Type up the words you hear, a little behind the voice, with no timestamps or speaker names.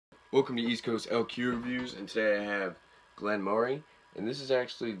Welcome to East Coast LQ Reviews, and today I have Glen Moray, and this is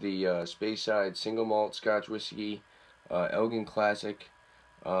actually the Speyside Single Malt Scotch Whisky Elgin Classic.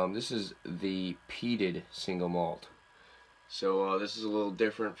 This is the Peated Single Malt. So this is a little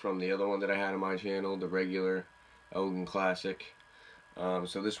different from the other one that I had on my channel, the regular Elgin Classic.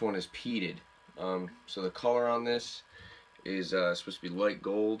 So this one is peated. So the color on this is supposed to be light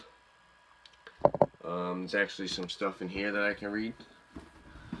gold. There's actually some stuff in here that I can read.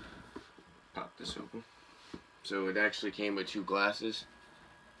 Pop this open. So it actually came with 2 glasses.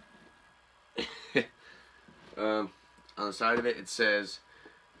 On the side of it, it says,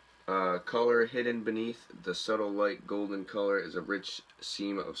 color hidden beneath the subtle light golden color is a rich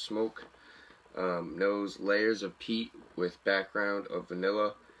seam of smoke. Nose layers of peat with background of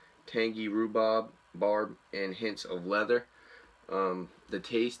vanilla, tangy rhubarb, barb, and hints of leather. The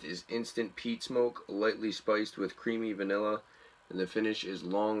taste is instant peat smoke, lightly spiced with creamy vanilla, and the finish is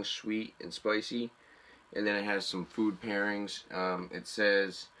long, sweet, and spicy. And then it has some food pairings. It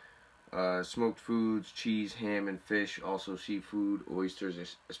says smoked foods, cheese, ham, and fish, also seafood,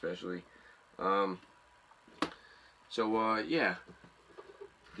 oysters especially. Yeah,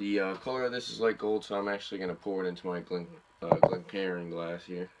 the color of this is light gold, so I'm actually going to pour it into my Glencairn glass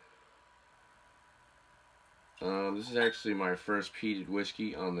here. This is actually my first peated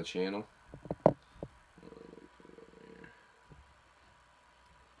whiskey on the channel.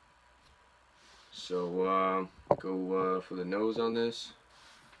 So go for the nose on this.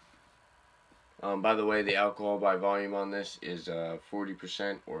 By the way, the alcohol by volume on this is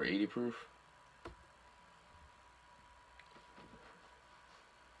 40% or 80 proof.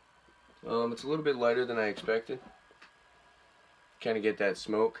 It's a little bit lighter than I expected. Kind of get that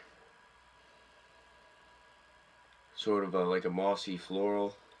smoke. Sort of like a mossy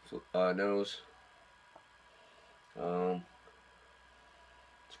floral nose. It's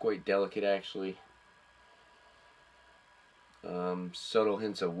quite delicate actually. Subtle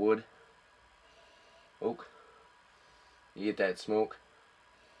hints of wood, oak. You get that smoke,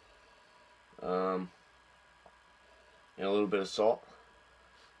 and a little bit of salt.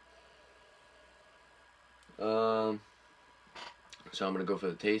 So I'm gonna go for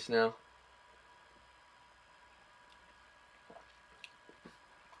the taste now.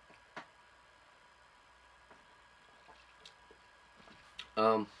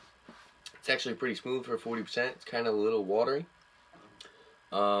 It's actually pretty smooth for 40%. It's kind of a little watery.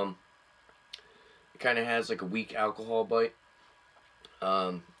 It kind of has like a weak alcohol bite.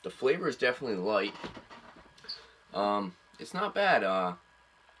 The flavor is definitely light. It's not bad.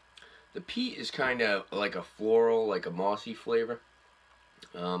 The peat is kind of like a floral, like a mossy flavor.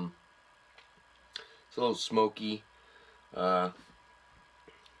 It's a little smoky.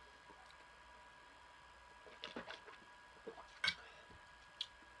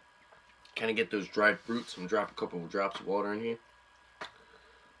 Kind of get those dried fruits. I'm gonna drop a couple of drops of water in here.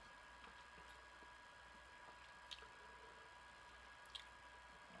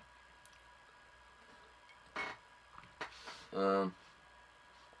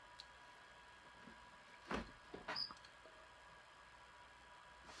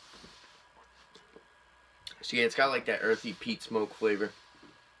 So yeah, it's got like that earthy peat smoke flavor.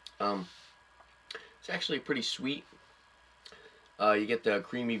 It's actually pretty sweet. You get the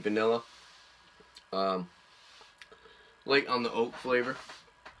creamy vanilla. Light on the oak flavor.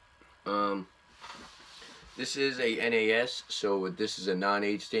 This is a NAS, so this is a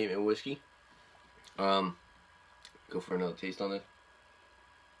non-age statement whiskey. Go for another taste on it.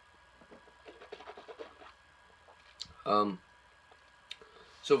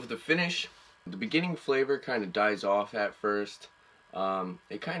 So for the finish, the beginning flavor kind of dies off at first.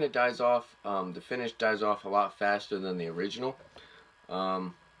 It kind of dies off. The finish dies off a lot faster than the original.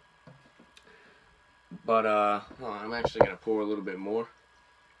 I'm actually going to pour a little bit more.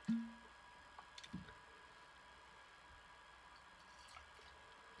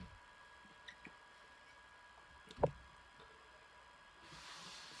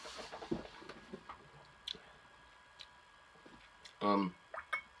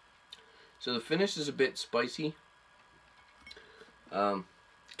 So the finish is a bit spicy. Kind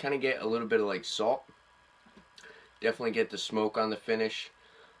of get a little bit of like salt. Definitely get the smoke on the finish.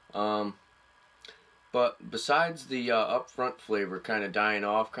 But besides the upfront flavor kind of dying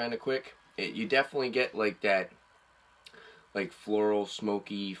off kind of quick, you definitely get like that like floral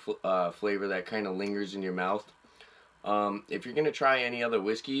smoky flavor that kind of lingers in your mouth. If you're gonna try any other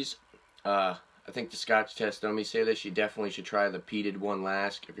whiskeys, I think the Scotch test dummies say this, you definitely should try the peated one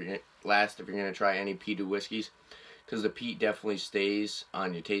last if you're gonna try any peated whiskeys, because the peat definitely stays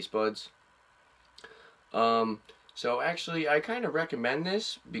on your taste buds. So actually, I kind of recommend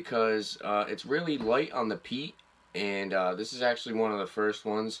this because it's really light on the peat, and this is actually one of the first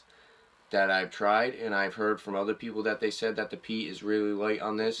ones that I've tried, and I've heard from other people that they said that the peat is really light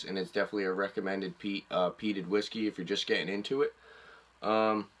on this, and it's definitely a recommended peated whiskey if you're just getting into it.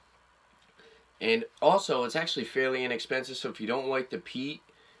 And also, it's actually fairly inexpensive, so if you don't like the peat,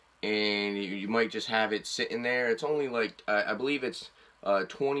 and you might just have it sitting there, it's only like, I believe it's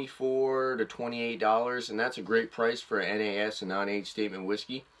 $24 to $28, and that's a great price for an NAS, a non-age statement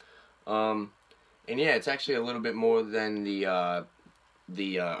whiskey. And yeah, it's actually a little bit more than the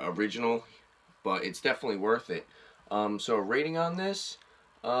original, but it's definitely worth it. So a rating on this,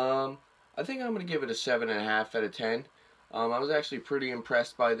 I think I'm going to give it a 7.5 out of 10. I was actually pretty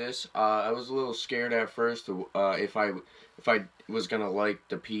impressed by this. I was a little scared at first if I was going to like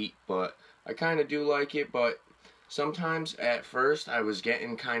the peat, but I kind of do like it. But sometimes at first I was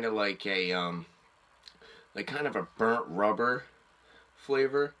getting kind of like a kind of a burnt rubber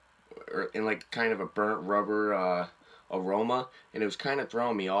flavor, and like kind of a burnt rubber aroma, and it was kind of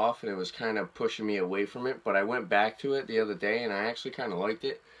throwing me off, and it was kind of pushing me away from it. But I went back to it the other day, and I actually kind of liked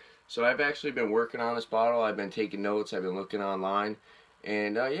it. So I've actually been working on this bottle. I've been taking notes. I've been looking online,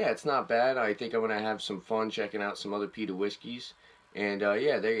 and yeah, it's not bad. I think I'm gonna have some fun checking out some other peated whiskeys. And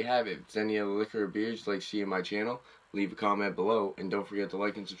yeah, there you have it. If there's any other liquor or beers you'd like to see in my channel, leave a comment below, and don't forget to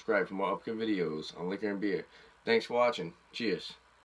like and subscribe for more upcoming videos on liquor and beer. Thanks for watching. Cheers.